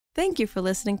Thank you for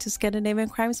listening to Scandinavian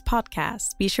Crimes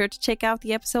Podcast. Be sure to check out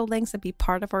the episode links and be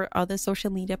part of our other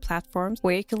social media platforms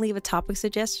where you can leave a topic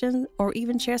suggestion or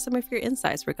even share some of your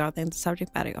insights regarding the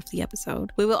subject matter of the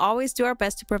episode. We will always do our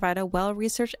best to provide a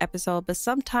well-researched episode, but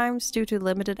sometimes due to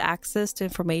limited access to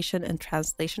information and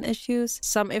translation issues,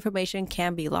 some information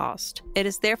can be lost. It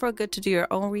is therefore good to do your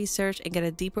own research and get a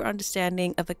deeper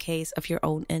understanding of a case of your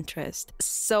own interest.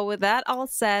 So with that all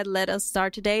said, let us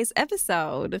start today's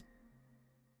episode.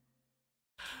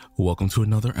 Welcome to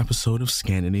another episode of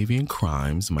Scandinavian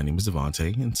Crimes. My name is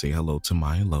Devante, and say hello to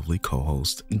my lovely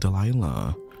co-host,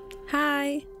 Delila.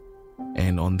 Hi.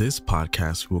 And on this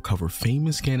podcast, we will cover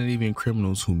famous Scandinavian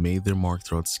criminals who made their mark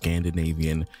throughout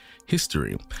Scandinavian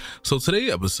history. So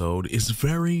today's episode is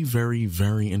very, very,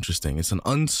 very interesting. It's an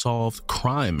unsolved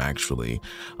crime, actually.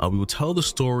 We will tell the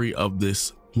story of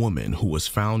this woman who was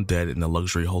found dead in a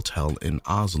luxury hotel in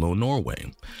Oslo,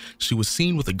 Norway. She was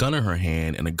seen with a gun in her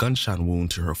hand and a gunshot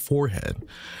wound to her forehead.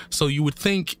 So you would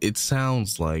think it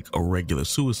sounds like a regular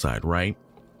suicide, right?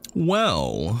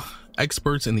 Well,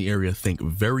 experts in the area think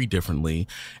very differently,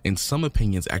 and some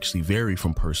opinions actually vary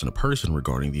from person to person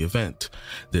regarding the event.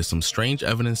 There's some strange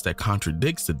evidence that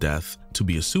contradicts the death to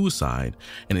be a suicide,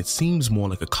 and it seems more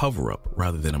like a cover-up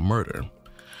rather than a murder.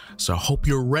 So I hope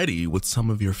you're ready with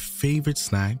some of your favorite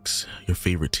snacks, your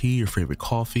favorite tea, your favorite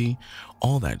coffee,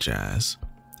 all that jazz.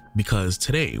 Because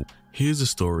today, here's the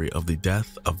story of the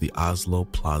death of the Oslo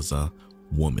Plaza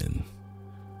woman.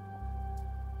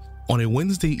 On a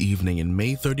Wednesday evening in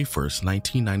May 31st,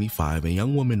 1995, a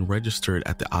young woman registered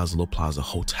at the Oslo Plaza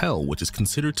Hotel, which is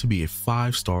considered to be a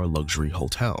 5-star luxury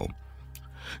hotel.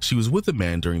 She was with a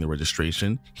man during the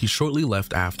registration. He shortly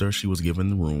left after she was given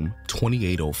the room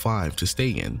 2805 to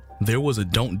stay in. There was a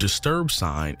 "Don't Disturb"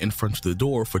 sign in front of the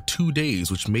door for 2 days,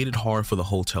 which made it hard for the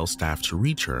hotel staff to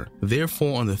reach her.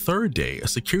 Therefore, on the third day, a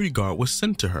security guard was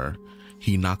sent to her.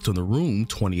 He knocked on the room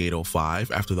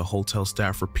 2805 after the hotel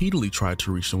staff repeatedly tried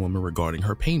to reach the woman regarding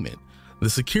her payment. The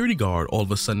security guard all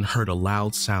of a sudden heard a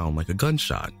loud sound like a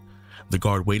gunshot. The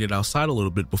guard waited outside a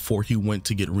little bit before he went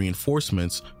to get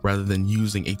reinforcements rather than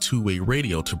using a two-way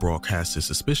radio to broadcast his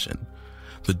suspicion.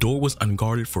 The door was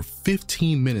unguarded for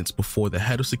 15 minutes before the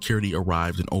head of security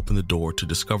arrived and opened the door to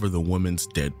discover the woman's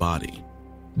dead body.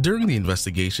 During the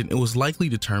investigation, it was likely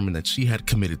determined that she had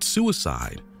committed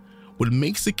suicide. What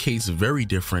makes the case very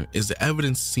different is the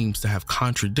evidence seems to have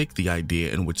contradicted the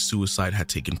idea in which suicide had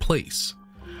taken place.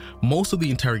 Most of the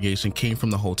interrogation came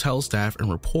from the hotel staff and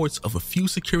reports of a few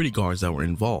security guards that were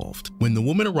involved. When the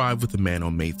woman arrived with the man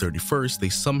on May 31st, they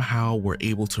somehow were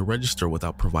able to register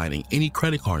without providing any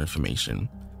credit card information.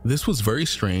 This was very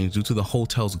strange due to the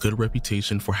hotel's good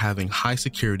reputation for having high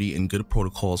security and good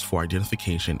protocols for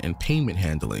identification and payment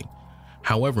handling.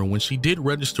 However, when she did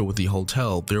register with the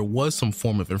hotel, there was some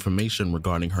form of information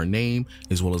regarding her name,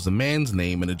 as well as the man's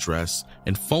name and address,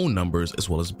 and phone numbers, as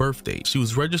well as birth date. She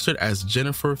was registered as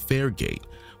Jennifer Fairgate,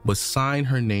 but signed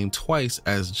her name twice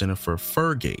as Jennifer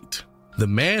Furgate. The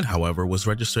man, however, was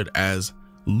registered as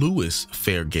Louis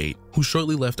Fairgate, who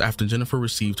shortly left after Jennifer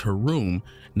received her room,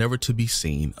 never to be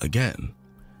seen again.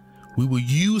 We will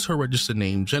use her registered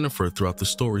name Jennifer throughout the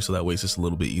story so that way it's just a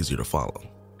little bit easier to follow.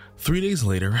 3 days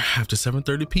later, after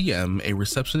 7:30 p.m., a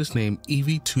receptionist named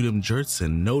Evie Tudum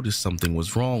Jertsen noticed something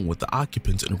was wrong with the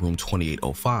occupants in room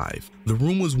 2805. The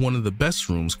room was one of the best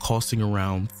rooms, costing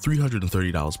around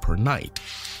 $330 per night.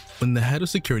 When the head of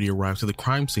security arrived to the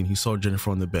crime scene, he saw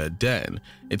Jennifer on the bed dead.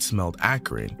 It smelled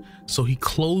acrid, so he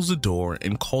closed the door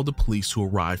and called the police, who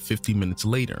arrived 50 minutes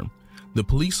later. The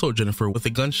police saw Jennifer with a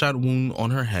gunshot wound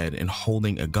on her head and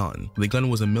holding a gun. The gun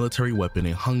was a military weapon,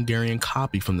 a Hungarian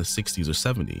copy from the 60s or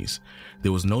 70s.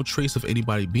 There was no trace of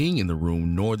anybody being in the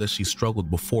room, nor that she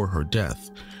struggled before her death.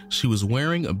 She was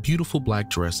wearing a beautiful black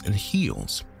dress and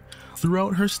heels.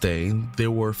 Throughout her stay,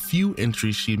 there were few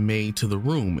entries she made to the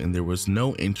room, and there was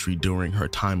no entry during her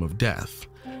time of death.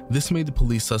 This made the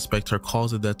police suspect her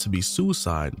cause of death to be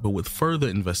suicide, but with further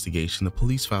investigation, the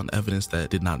police found evidence that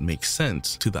did not make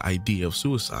sense to the idea of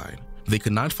suicide. They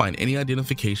could not find any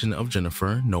identification of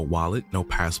Jennifer, no wallet, no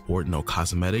passport, no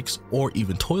cosmetics, or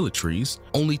even toiletries.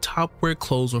 Only top-wear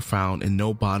clothes were found and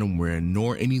no bottom wear,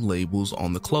 nor any labels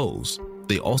on the clothes.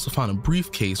 They also found a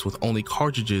briefcase with only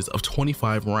cartridges of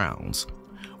 25 rounds.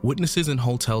 Witnesses and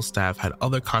hotel staff had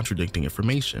other contradicting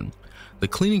information. The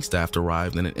cleaning staff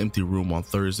arrived in an empty room on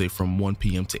Thursday from 1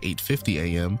 p.m. to 8:50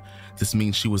 a.m. This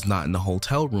means she was not in the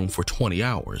hotel room for 20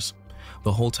 hours.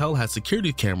 The hotel had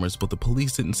security cameras, but the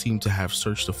police didn't seem to have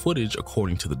searched the footage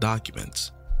according to the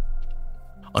documents.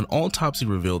 An autopsy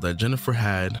revealed that Jennifer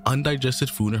had undigested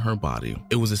food in her body.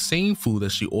 It was the same food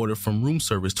that she ordered from room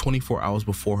service 24 hours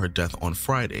before her death on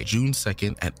Friday, June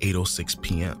 2nd at 8:06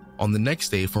 p.m. On the next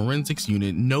day, forensics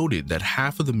unit noted that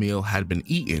half of the meal had been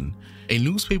eaten. A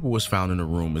newspaper was found in the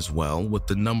room as well, with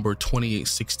the number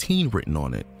 2816 written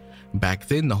on it. Back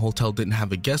then, the hotel didn't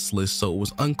have a guest list, so it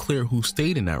was unclear who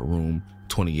stayed in that room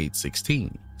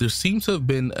 2816. There seems to have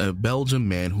been a Belgian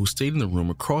man who stayed in the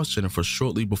room across Jennifer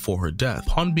shortly before her death.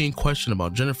 Upon being questioned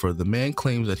about Jennifer, the man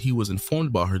claims that he was informed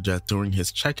about her death during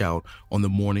his checkout on the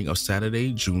morning of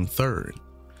Saturday, June 3rd.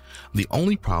 The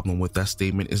only problem with that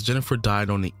statement is Jennifer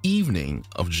died on the evening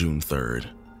of June 3rd.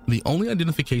 The only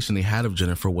identification they had of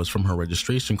Jennifer was from her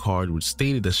registration card, which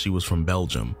stated that she was from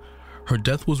Belgium. Her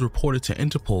death was reported to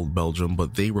Interpol Belgium,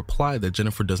 but they replied that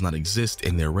Jennifer does not exist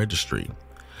in their registry.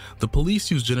 The police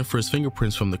used Jennifer's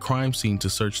fingerprints from the crime scene to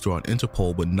search throughout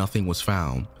Interpol, but nothing was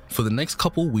found. For the next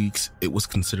couple weeks, it was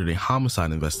considered a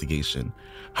homicide investigation.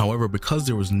 However, because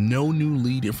there was no new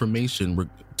lead information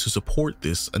to support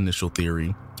this initial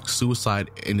theory, suicide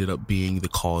ended up being the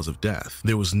cause of death.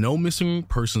 There was no missing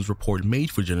persons report made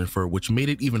for Jennifer, which made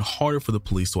it even harder for the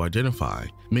police to identify.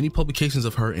 Many publications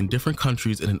of her in different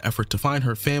countries in an effort to find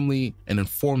her family and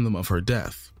inform them of her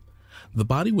death. The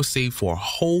body was saved for a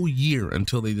whole year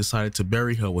until they decided to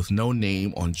bury her with no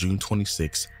name on June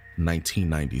 26,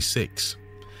 1996.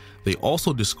 They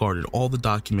also discarded all the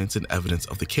documents and evidence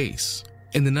of the case.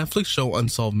 In the Netflix show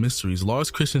Unsolved Mysteries,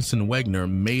 Lars Christensen Wegner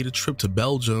made a trip to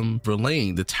Belgium,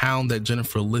 Verlaine, the town that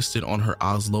Jennifer listed on her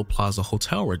Oslo Plaza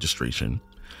Hotel registration.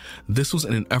 This was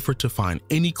in an effort to find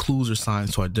any clues or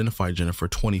signs to identify Jennifer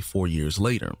 24 years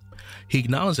later. He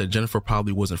acknowledged that Jennifer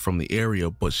probably wasn't from the area,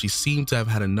 but she seemed to have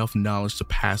had enough knowledge to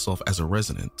pass off as a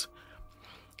resident.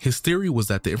 His theory was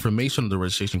that the information on the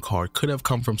registration card could have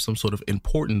come from some sort of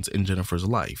importance in Jennifer's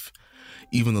life.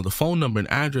 Even though the phone number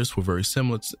and address were very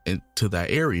similar to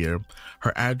that area,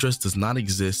 her address does not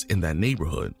exist in that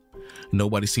neighborhood.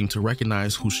 Nobody seemed to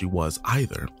recognize who she was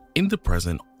either. In the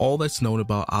present, all that's known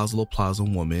about Oslo Plaza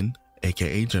woman,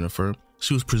 aka Jennifer,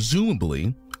 she was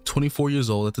presumably 24 years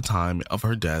old at the time of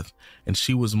her death, and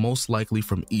she was most likely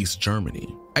from East Germany.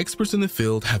 Experts in the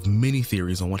field have many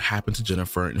theories on what happened to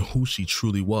Jennifer and who she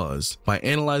truly was. By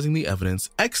analyzing the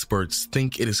evidence, experts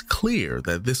think it is clear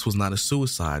that this was not a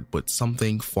suicide, but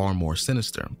something far more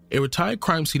sinister. A retired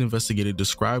crime scene investigator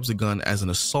describes the gun as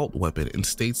an assault weapon and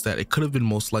states that it could have been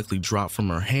most likely dropped from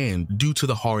her hand due to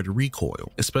the hard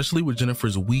recoil, especially with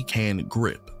Jennifer's weak hand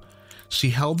grip. She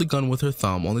held the gun with her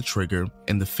thumb on the trigger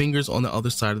and the fingers on the other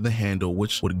side of the handle,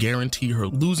 which would guarantee her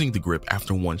losing the grip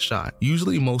after one shot.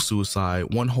 Usually in most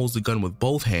suicide, one holds the gun with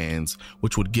both hands,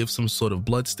 which would give some sort of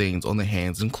blood stains on the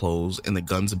hands and clothes and the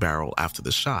gun's barrel after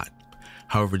the shot.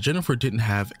 However, Jennifer didn't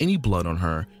have any blood on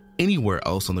her anywhere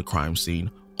else on the crime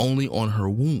scene, only on her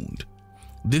wound.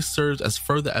 This serves as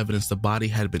further evidence the body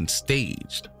had been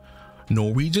staged.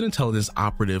 Norwegian intelligence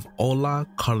operative Ola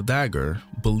Kardager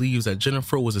believes that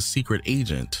Jennifer was a secret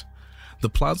agent. The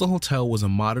Plaza Hotel was a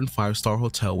modern 5-star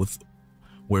hotel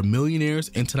where millionaires,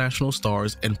 international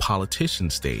stars, and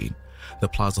politicians stayed. The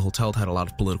Plaza Hotel had a lot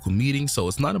of political meetings, so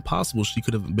it's not impossible she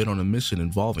could have been on a mission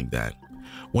involving that.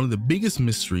 One of the biggest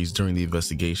mysteries during the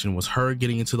investigation was her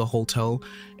getting into the hotel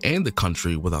and the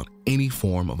country without any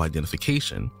form of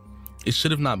identification. It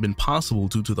should have not been possible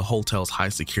due to the hotel's high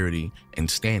security and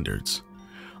standards.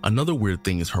 Another weird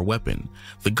thing is her weapon.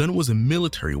 The gun was a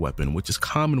military weapon, which is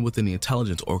common within the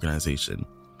intelligence organization.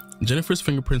 Jennifer's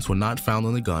fingerprints were not found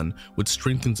on the gun, which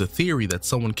strengthens the theory that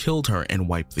someone killed her and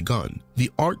wiped the gun.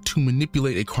 The art to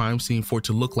manipulate a crime scene for it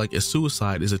to look like a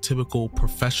suicide is a typical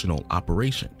professional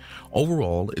operation.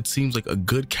 Overall, it seems like a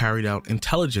good carried out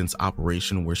intelligence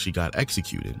operation where she got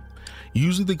executed.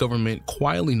 Usually the government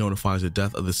quietly notifies the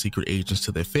death of the secret agents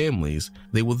to their families.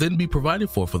 They will then be provided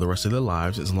for the rest of their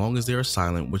lives as long as they are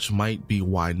silent, which might be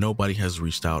why nobody has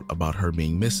reached out about her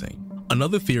being missing.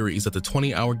 Another theory is that the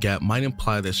 20-hour gap might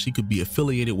imply that she could be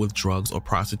affiliated with drugs or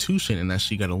prostitution and that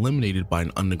she got eliminated by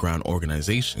an underground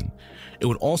organization. It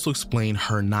would also explain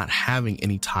her not having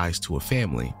any ties to a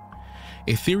family.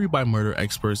 A theory by murder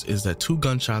experts is that 2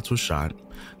 gunshots were shot.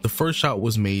 The first shot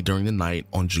was made during the night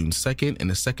on June 2nd, and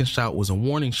the second shot was a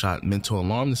warning shot meant to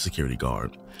alarm the security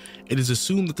guard. It is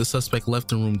assumed that the suspect left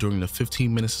the room during the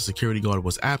 15 minutes the security guard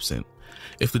was absent.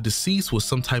 If the deceased was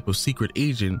some type of secret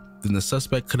agent, then the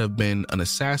suspect could have been an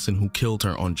assassin who killed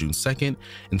her on June 2nd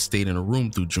and stayed in a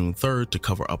room through June 3rd to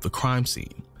cover up the crime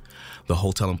scene. The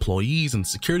hotel employees and the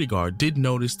security guard did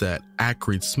notice that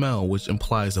acrid smell, which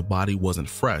implies the body wasn't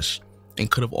fresh and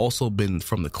could have also been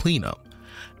from the cleanup.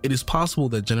 It is possible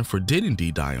that Jennifer did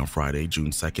indeed die on Friday,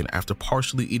 June 2nd, after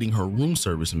partially eating her room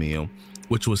service meal,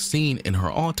 which was seen in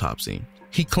her autopsy.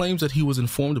 He claims that he was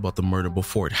informed about the murder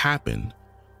before it happened.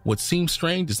 What seems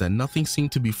strange is that nothing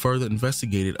seemed to be further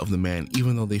investigated of the man,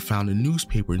 even though they found a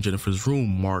newspaper in Jennifer's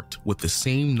room marked with the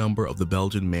same number of the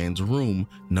Belgian man's room,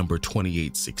 number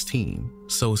 2816.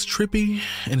 So as trippy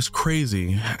and as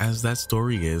crazy as that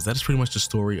story is, that is pretty much the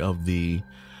story of the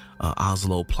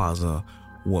Oslo Plaza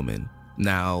woman.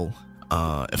 Now,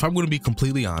 if I'm going to be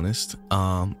completely honest,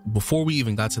 before we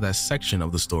even got to that section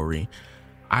of the story,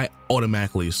 I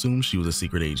automatically assumed she was a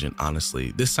secret agent,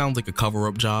 honestly. This sounds like a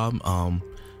cover-up job.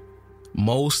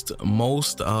 Most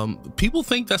people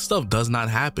think that stuff does not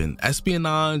happen.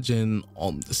 Espionage and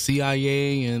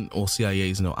CIA and CIA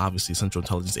is, obviously Central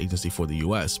Intelligence Agency for the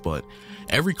US, but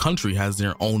every country has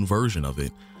their own version of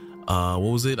it. What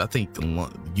was it? I think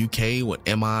UK, what,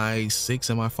 MI6,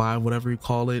 MI5, whatever you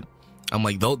call it. I'm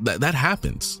like, that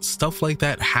happens. Stuff like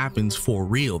that happens for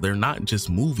real. They're not just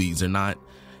movies. They're not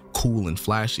cool and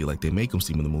flashy like they make them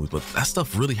seem in the movies, but that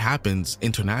stuff really happens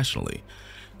internationally.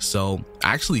 So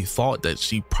I actually thought that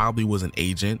she probably was an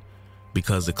agent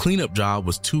because the cleanup job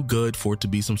was too good for it to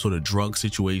be some sort of drug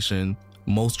situation.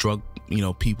 Most drug,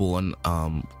 people, and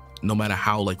no matter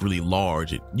how really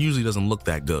large, it usually doesn't look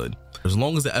that good. As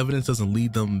long as the evidence doesn't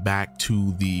lead them back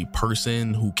to the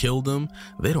person who killed them,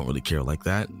 they don't really care like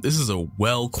that. This is a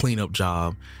well cleanup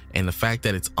job, and the fact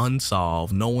that it's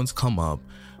unsolved, no one's come up,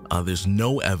 there's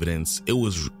no evidence. It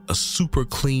was a super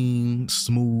clean,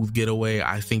 smooth getaway.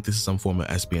 I think this is some form of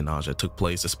espionage that took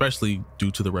place, especially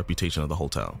due to the reputation of the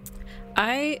hotel.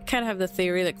 I kind of have the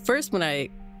theory, first when I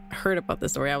heard about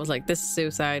this story, I was like, this is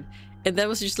suicide. And that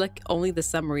was just only the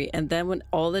summary. And then when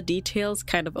all the details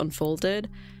kind of unfolded,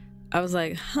 I was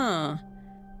like,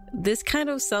 this kind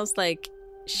of sounds like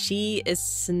she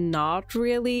is not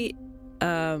really,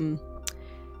 I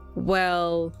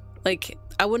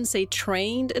wouldn't say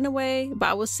trained in a way, but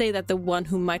I would say that the one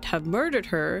who might have murdered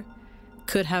her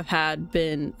could have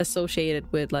been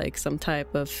associated with some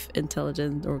type of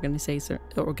intelligence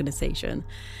organization.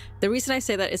 The reason I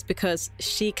say that is because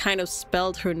she kind of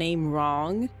spelled her name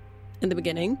wrong in the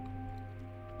beginning.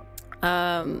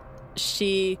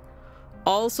 She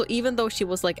also, even though she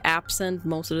was absent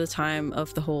most of the time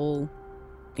of the whole,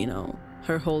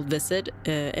 her whole visit,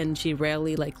 and she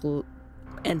rarely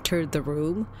entered the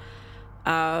room,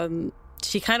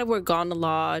 she kind of were gone a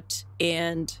lot.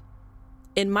 And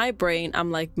in my brain,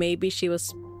 I'm like, maybe she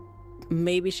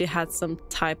had some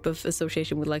type of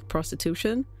association with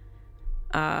prostitution,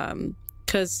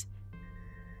 because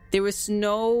there was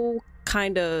no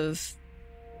kind of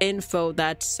info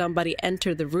that somebody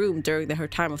entered the room during her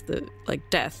time of the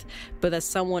death, but that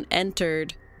someone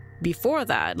entered before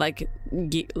that,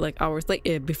 hours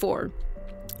before,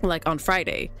 on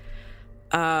Friday.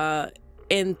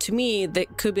 And to me,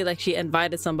 that could be she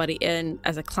invited somebody in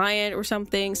as a client or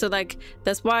something. So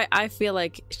that's why I feel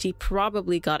she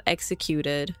probably got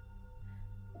executed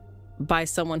by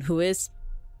someone who is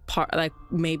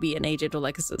maybe an agent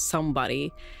or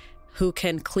somebody who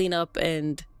can clean up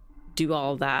and do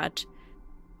all that.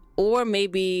 Or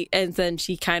maybe, and then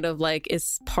she kind of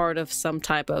is part of some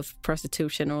type of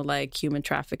prostitution or human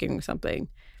trafficking or something.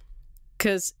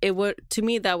 Because to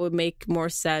me, that would make more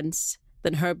sense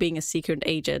than her being a secret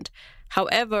agent.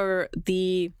 However,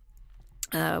 the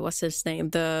what's his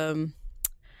name? The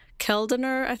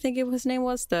Keldener, I think his name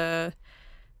was, the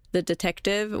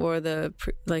detective, or the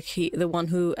one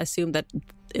who assumed that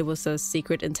it was a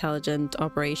secret intelligent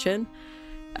operation.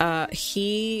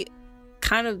 He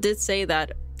kind of did say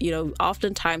that,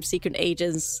 oftentimes secret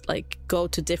agents go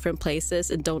to different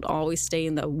places and don't always stay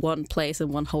in the one place in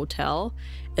one hotel,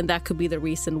 and that could be the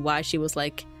reason why she was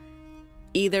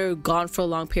either gone for a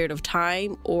long period of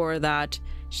time, or that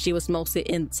she was mostly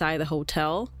inside the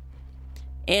hotel.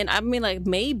 And I mean,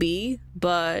 maybe,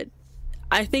 but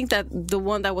I think that the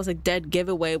one that was a dead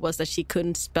giveaway was that she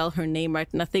couldn't spell her name right.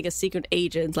 And I think a secret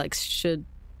agent should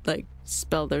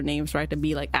spell their names right and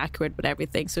be accurate with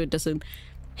everything, so it doesn't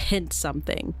hint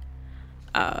something.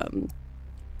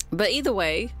 But either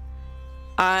way,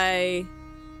 I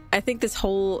think this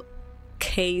whole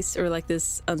case, or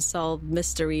this unsolved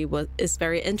mystery, is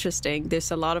very interesting. There's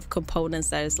a lot of components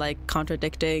that is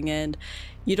contradicting, and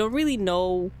you don't really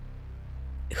know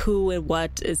who and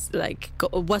what is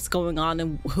what's going on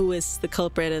and who is the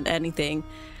culprit and anything.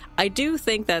 I do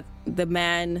think that the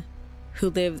man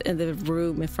who lived in the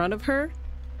room in front of her,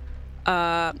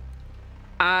 I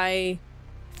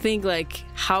think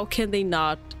how can they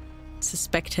not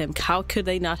suspect him? How could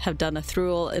they not have done a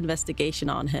thorough investigation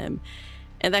on him?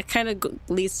 And that kind of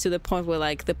leads to the point where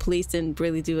like the police didn't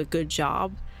really do a good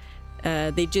job.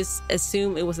 They just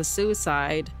assumed it was a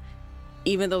suicide,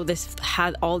 even though this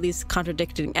had all these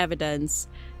contradicting evidence.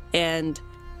 And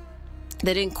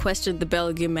they didn't question the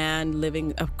Belgian man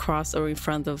living across or in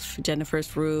front of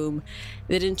Jennifer's room.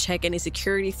 They didn't check any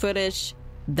security footage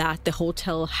that the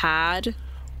hotel had.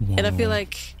 Whoa. And I feel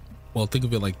like... Well, think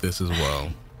of it like this as well.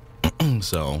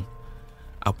 So,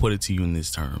 I'll put it to you in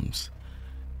these terms.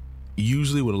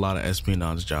 Usually with a lot of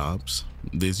espionage jobs,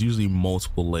 there's usually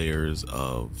multiple layers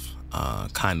of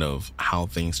kind of how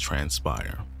things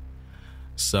transpire.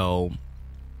 So,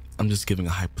 I'm just giving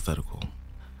a hypothetical.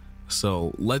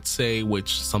 So let's say,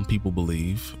 which some people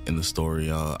believe in the story,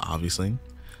 obviously,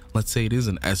 let's say it is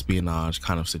an espionage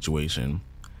kind of situation.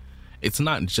 It's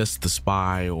not just the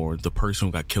spy or the person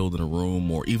who got killed in a room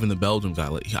or even the Belgian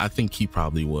guy. I think he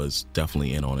probably was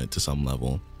definitely in on it to some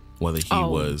level. Whether he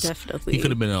was, definitely. He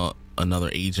could have been another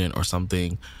agent or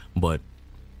something. But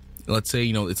let's say,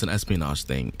 it's an espionage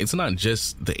thing. It's not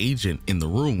just the agent in the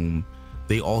room.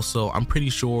 They also, I'm pretty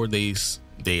sure they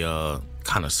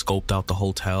kind of scoped out the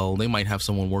hotel. They might have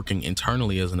someone working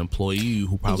internally as an employee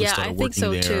who probably started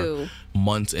working there too.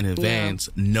 Months in advance,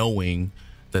 knowing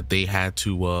that they had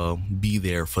to be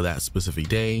there for that specific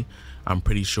day. I'm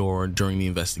pretty sure during the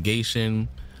investigation,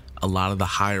 a lot of the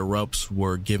higher ups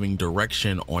were giving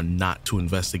direction on not to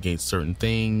investigate certain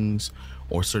things,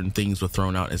 or certain things were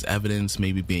thrown out as evidence,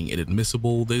 maybe being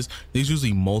inadmissible. There's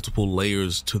usually multiple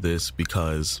layers to this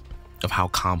because of how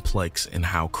complex and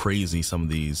how crazy some of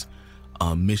these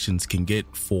missions can get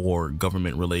for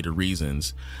government related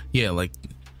reasons. Yeah, like,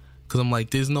 because I'm like,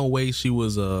 there's no way she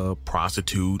was a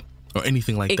prostitute or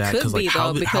anything like that. Because like,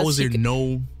 how is there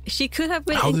no? She could have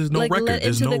been. How there's no record?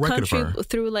 There's no record of her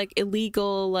through like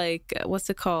illegal, like what's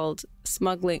it called,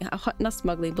 smuggling? Not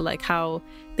smuggling, but like how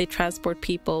they transport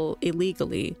people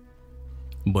illegally.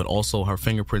 But also, her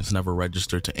fingerprints never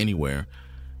registered to anywhere.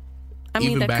 I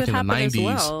mean, even back in the 90s, as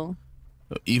well.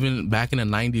 Even back in the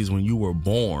 90s when you were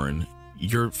born,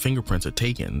 your fingerprints are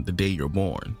taken the day you're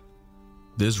born.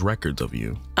 There's records of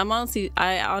you. I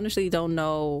honestly don't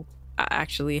know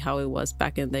actually how it was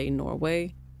back in the day in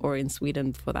Norway or in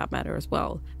Sweden for that matter as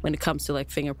well when it comes to like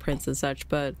fingerprints and such.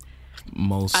 But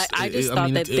I just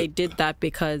thought that they did that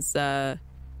because of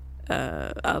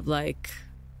like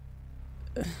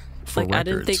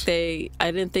records. I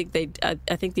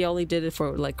think they only did it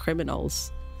for like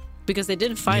criminals because they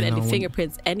didn't find any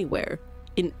fingerprints anywhere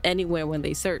when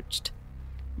they searched.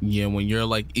 Yeah, when you're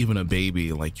like even a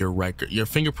baby, like your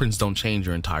fingerprints don't change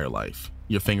your entire life.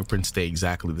 Your fingerprints stay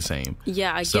exactly the same.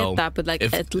 Yeah, I get that, but like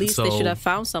at least they should have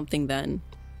found something then.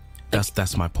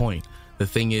 That's my point. The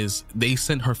thing is, they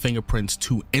sent her fingerprints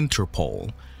to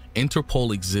Interpol.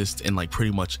 Interpol exists in like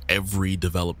pretty much every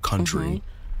developed country,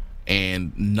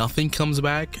 and nothing comes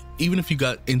back. Even if you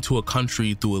got into a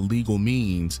country through illegal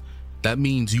means, that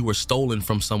means you were stolen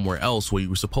from somewhere else where you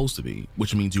were supposed to be,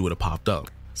 which means you would have popped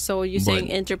up. So are you saying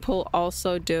Interpol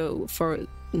also do for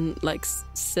like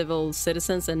civil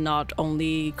citizens and not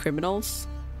only criminals?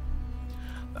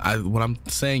 What I'm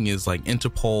saying is like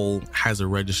Interpol has a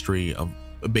registry of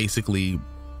basically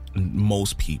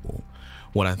most people.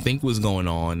 What I think was going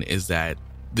on is that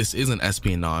this isn't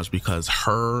espionage because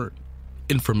her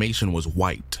information was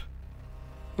wiped.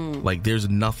 Like there's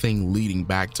nothing leading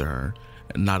back to her.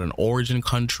 Not an origin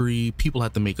country. People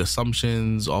have to make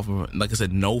assumptions off of, like I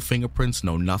said, no fingerprints,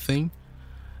 no nothing.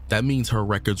 That means her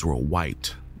records were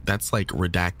wiped. That's like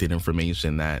redacted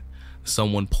information that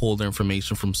someone pulled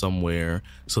information from somewhere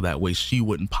so that way she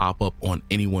wouldn't pop up on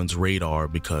anyone's radar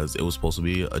because it was supposed to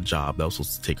be a job that was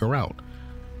supposed to take her out.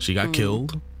 She got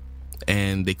killed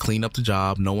and they cleaned up the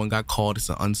job. No one got caught. It's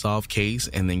an unsolved case.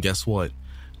 And then guess what?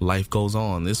 Life goes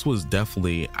on. This was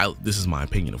definitely, this is my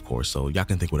opinion, of course, so y'all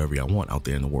can think whatever y'all want out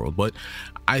there in the world, but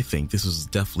I think this was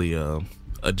definitely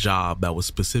a job that was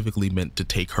specifically meant to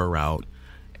take her out,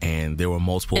 and there were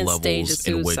multiple levels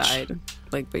in which,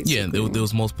 like basically. Yeah, there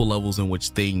was multiple levels in which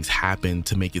things happened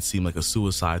to make it seem like a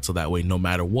suicide, so that way no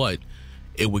matter what,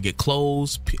 it would get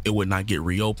closed, it would not get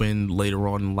reopened later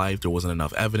on in life. There wasn't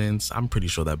enough evidence. I'm pretty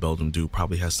sure that Belgium dude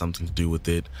probably has something to do with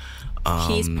it.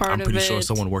 He's part I'm pretty of sure it.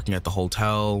 Someone working at the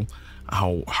hotel,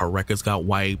 how her records got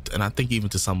wiped. And I think even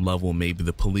to some level, maybe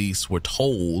the police were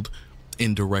told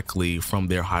indirectly from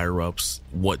their higher ups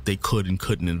what they could and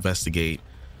couldn't investigate,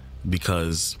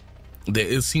 because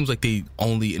it seems like they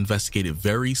only investigated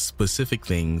very specific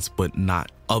things, but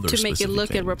not other to specific make it look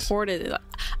things. And report it.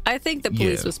 I think the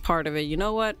police was part of it. You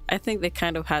know what? I think they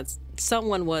kind of had,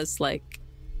 someone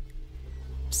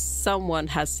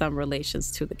has some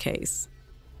relations to the case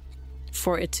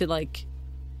for it to like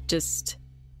just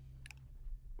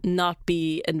not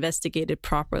be investigated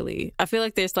properly. I feel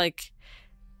like there's like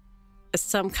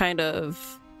some kind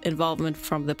of involvement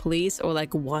from the police, or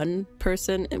like one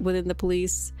person within the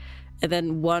police, and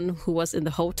then one who was in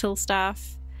the hotel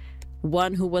staff,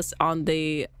 one who was on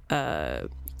the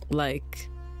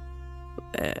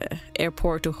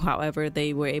airport, or however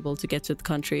they were able to get to the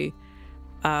country,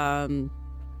 and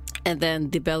then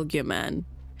the Belgian man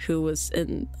who was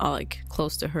in like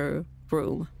close to her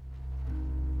room.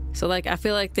 So like I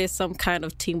feel like there's some kind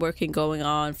of team working going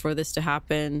on for this to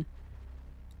happen.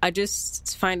 I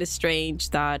just find it strange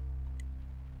that,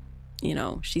 you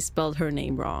know, she spelled her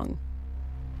name wrong.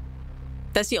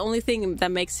 That's the only thing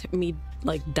that makes me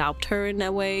like doubt her in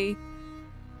that way.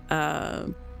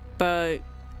 But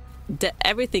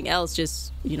everything else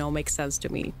just, you know, makes sense to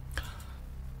me.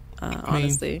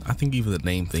 Honestly, I think even the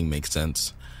name thing makes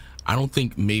sense. I don't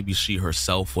think maybe she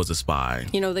herself was a spy.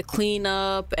 You know, the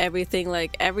cleanup, everything,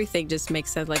 like everything just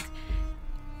makes sense. Like,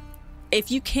 if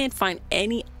you can't find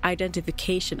any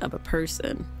identification of a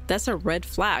person, that's a red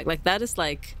flag. Like, that is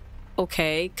like,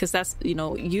 okay, because that's, you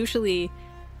know, usually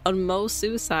on most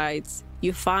suicides,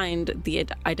 you find the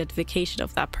identification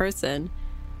of that person,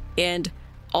 and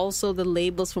also the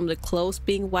labels from the clothes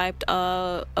being wiped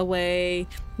away.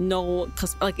 No,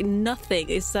 because like nothing.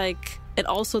 It's like, and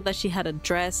also that she had a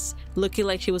dress looking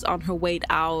like she was on her way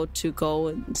out to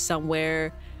go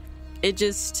somewhere. It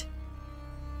just,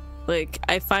 like,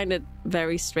 I find it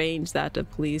very strange that the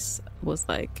police was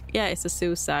like, yeah, it's a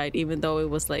suicide, even though it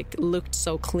was like looked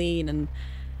so clean and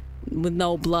with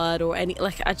no blood or any,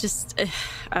 like, I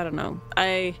don't know.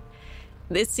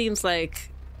 It seems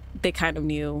like they kind of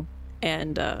knew,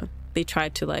 and they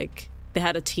tried to, like, they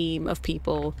had a team of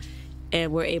people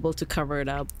and were able to cover it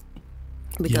up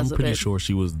because I'm pretty sure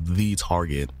she was the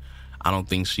target. I don't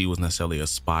think she was necessarily a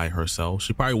spy herself.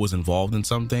 She probably was involved in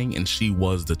something and she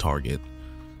was the target.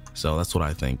 So that's what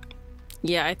I think.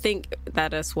 Yeah, I think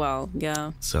that as well.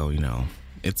 Yeah. So, you know,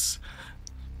 it's...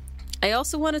 I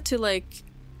also wanted to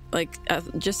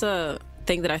just a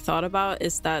thing that I thought about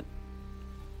is that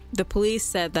the police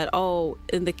said that, on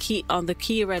the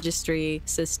key registry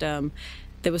system,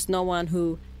 there was no one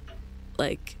who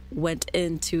like went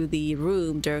into the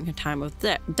room during her time of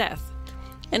death.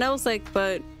 And I was like,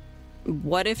 but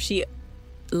what if she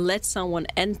let someone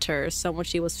enter, someone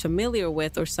she was familiar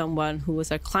with, or someone who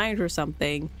was a client or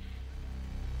something,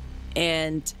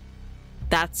 and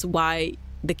that's why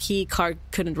the key card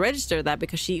couldn't register that,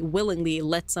 because she willingly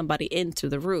let somebody into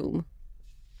the room.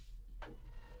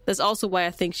 That's also why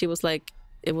I think she was like,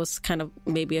 it was kind of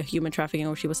maybe a human trafficking,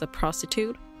 or she was a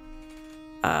prostitute.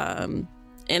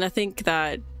 And I think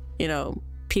that, you know,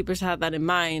 people should have that in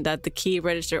mind, that the key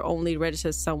register only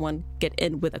registers someone get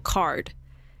in with a card,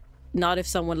 not if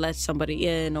someone lets somebody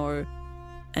in or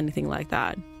anything like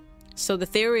that. So the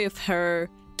theory of her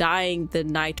dying the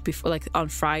night before, like on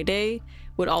Friday,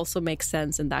 would also make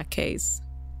sense in that case,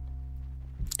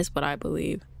 is what I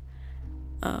believe.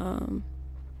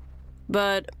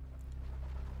 But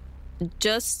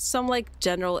just some like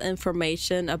general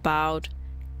information about,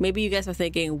 maybe you guys are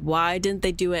thinking, why didn't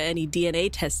they do any DNA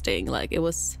testing? Like, it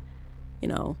was, you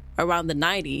know, around the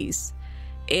 90s.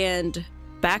 And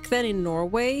back then in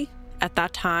Norway, at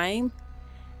that time,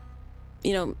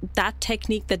 you know, that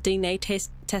technique, the DNA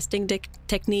testing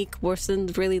technique,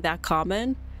 wasn't really that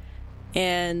common.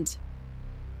 And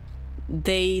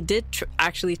they did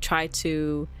actually try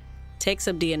to take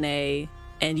some DNA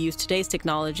and use today's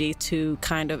technology to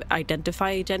kind of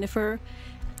identify Jennifer.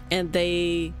 And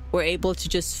they were able to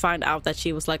just find out that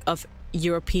she was like of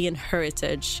European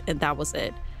heritage, and that was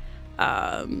it.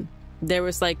 There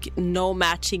was like no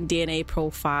matching DNA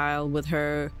profile with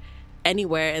her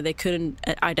anywhere, and they couldn't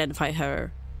identify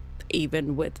her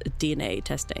even with DNA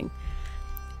testing.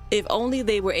 If only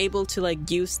they were able to like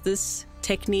use this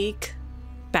technique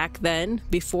back then,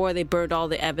 before they burned all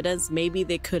the evidence, maybe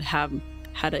they could have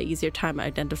had an easier time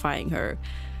identifying her.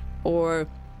 Or,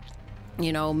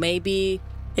 you know, maybe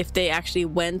if they actually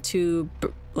went to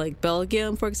like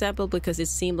Belgium, for example, because it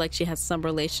seemed like she had some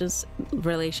relation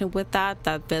with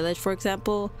that village, for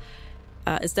example,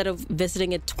 instead of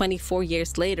visiting it 24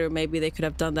 years later, maybe they could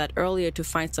have done that earlier to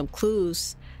find some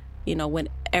clues, you know, when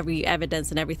every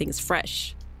evidence and everything is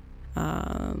fresh.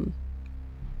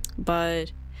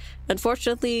 But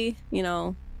unfortunately, you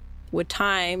know, with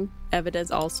time,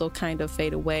 evidence also kind of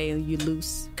fade away, and you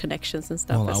lose connections and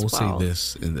stuff. Well, I will say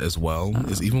this as well,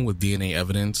 is even with DNA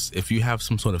evidence, if you have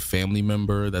some sort of family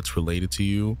member that's related to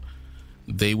you,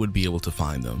 they would be able to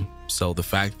find them. So the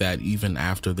fact that even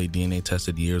after they DNA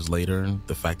tested years later,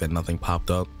 the fact that nothing popped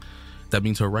up, that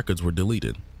means her records were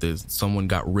deleted. Someone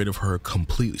got rid of her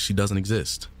completely. She doesn't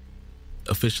exist.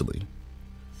 officially.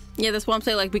 Yeah, that's what I'm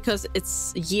saying. Like, because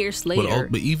it's years later.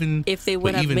 But even if they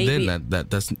would have even maybe then,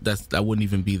 that wouldn't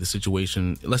even be the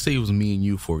situation. Let's say it was me and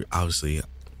you for, obviously,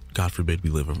 God forbid we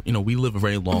live a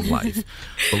very long life.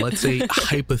 But let's say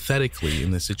hypothetically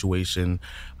in this situation,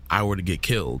 I were to get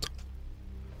killed,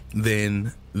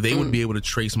 then they would be able to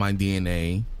trace my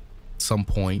DNA at some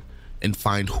point and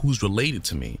find who's related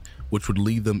to me, which would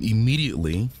lead them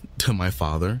immediately to my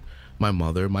father, my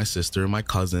mother, my sister, my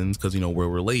cousins, because we're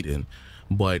related.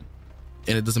 And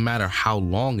it doesn't matter how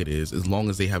long it is, as long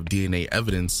as they have DNA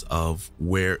evidence of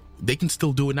where they can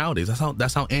still do it nowadays.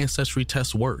 That's how ancestry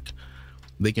tests work.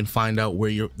 They can find out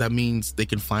that means they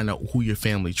can find out who your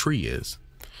family tree is.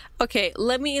 Okay,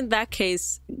 let me in that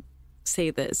case say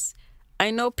this. I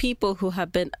know people who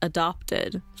have been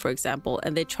adopted, for example,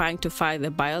 and they're trying to find their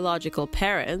biological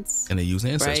parents. And they use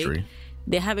Ancestry. Right?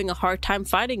 They're having a hard time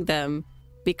finding them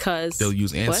because... They'll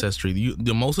use Ancestry.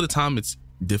 Most of the time it's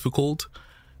difficult,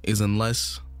 is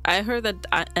unless... I heard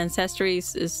that Ancestry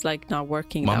is like not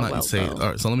working that well. All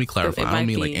right, so let me clarify. I don't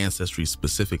mean like Ancestry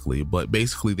specifically, but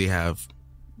basically they have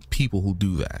people who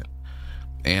do that.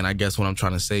 And I guess what I'm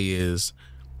trying to say is...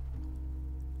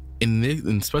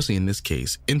 especially in this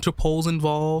case, Interpol's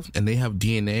involved and they have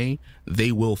DNA,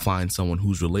 they will find someone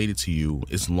who's related to you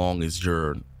as long as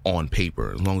you're on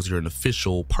paper, as long as you're an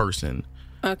official person.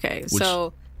 Okay,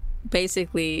 so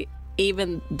basically,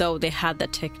 even though they had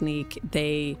that technique,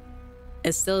 they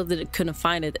still couldn't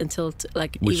find it until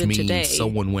which even means today.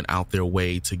 Someone went out their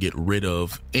way to get rid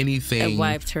of anything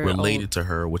related to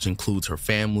her, which includes her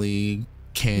family,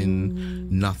 kin,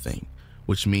 nothing.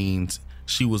 Which means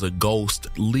she was a ghost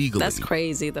legally. That's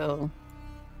crazy, though.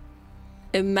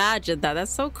 Imagine that.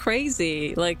 That's so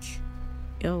crazy. Like,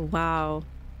 oh, wow.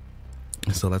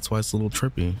 So that's why it's a little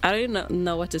trippy. I don't even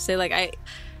know what to say. Like,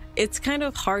 it's kind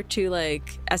of hard to,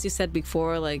 like, as you said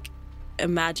before, like,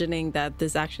 imagining that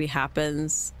this actually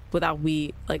happens without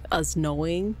us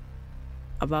knowing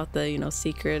about the,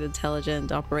 secret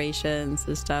intelligent operations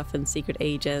and stuff and secret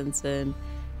agents. And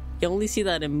you only see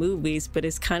that in movies, but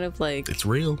it's kind of like... It's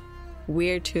real.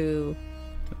 Weird to...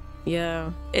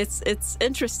 Yeah. It's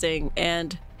interesting.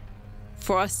 And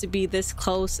for us to be this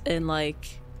close and,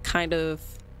 like, kind of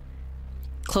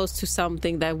close to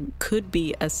something that could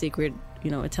be a secret,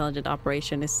 intelligent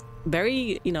operation is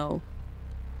very,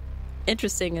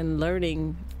 interesting and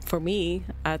learning for me,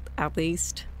 at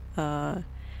least. I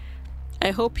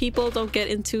hope people don't get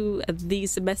into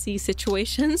these messy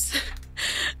situations.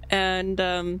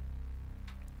 And,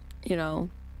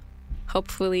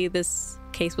 hopefully this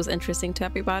case was interesting to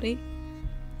everybody.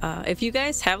 If you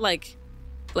guys have like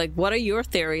what are your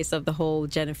theories of the whole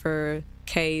Jennifer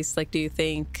case? Like, do you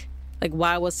think, like,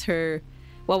 what was her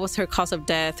cause of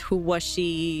death? Who was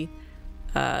she?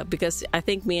 Because I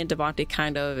think me and Devante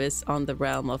kind of is on the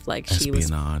realm of like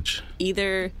espionage. She was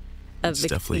either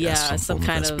some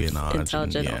kind of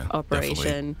intelligent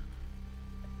operation.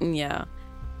 Definitely. Yeah.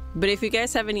 But if you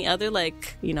guys have any other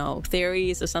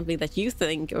theories or something that you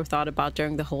think or thought about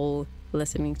during the whole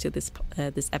listening to this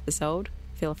episode,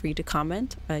 feel free to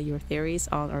comment your theories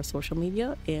on our social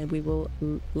media, and we will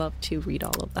love to read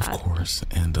all of that. Of course.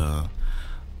 And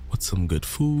with some good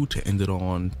food to end it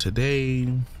on today,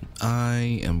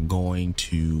 I am going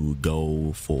to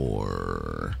go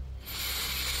for...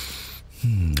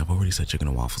 I've already said chicken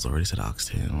and waffles. I already said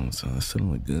oxtail, so that's still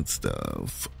like good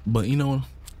stuff. But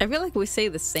I feel like we say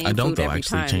the same. I don't food though. Every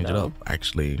Actually, time, change though. it up.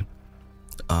 Actually,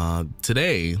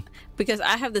 today, because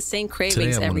I have the same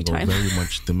cravings today every time. I'm gonna go very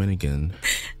much Dominican,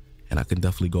 and I can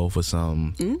definitely go for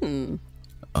some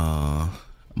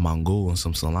mango and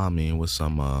some salami with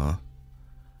some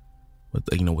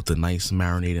with the nice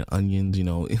marinated onions.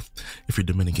 If you're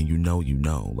Dominican,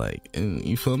 like,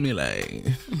 you feel me, like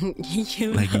if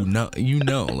you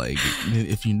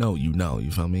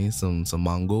feel me, some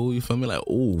mango, you feel me, like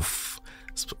oof,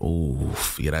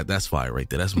 yeah, that's fire right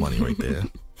there. That's money right there.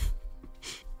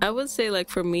 I would say, like,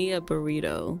 for me, a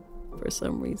burrito for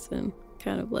some reason,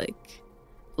 kind of like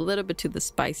a little bit to the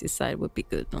spicy side would be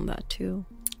good on that too.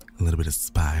 A little bit of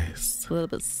spice.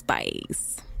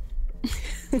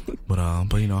 But I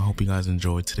hope you guys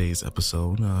enjoyed today's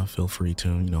episode. Feel free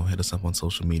to hit us up on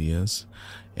social medias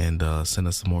and send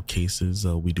us some more cases.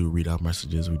 We do read out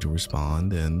messages, we do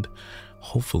respond, and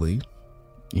hopefully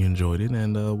you enjoyed it,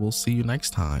 and we'll see you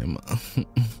next time.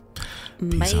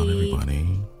 Peace out,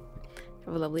 everybody.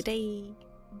 Have a lovely day.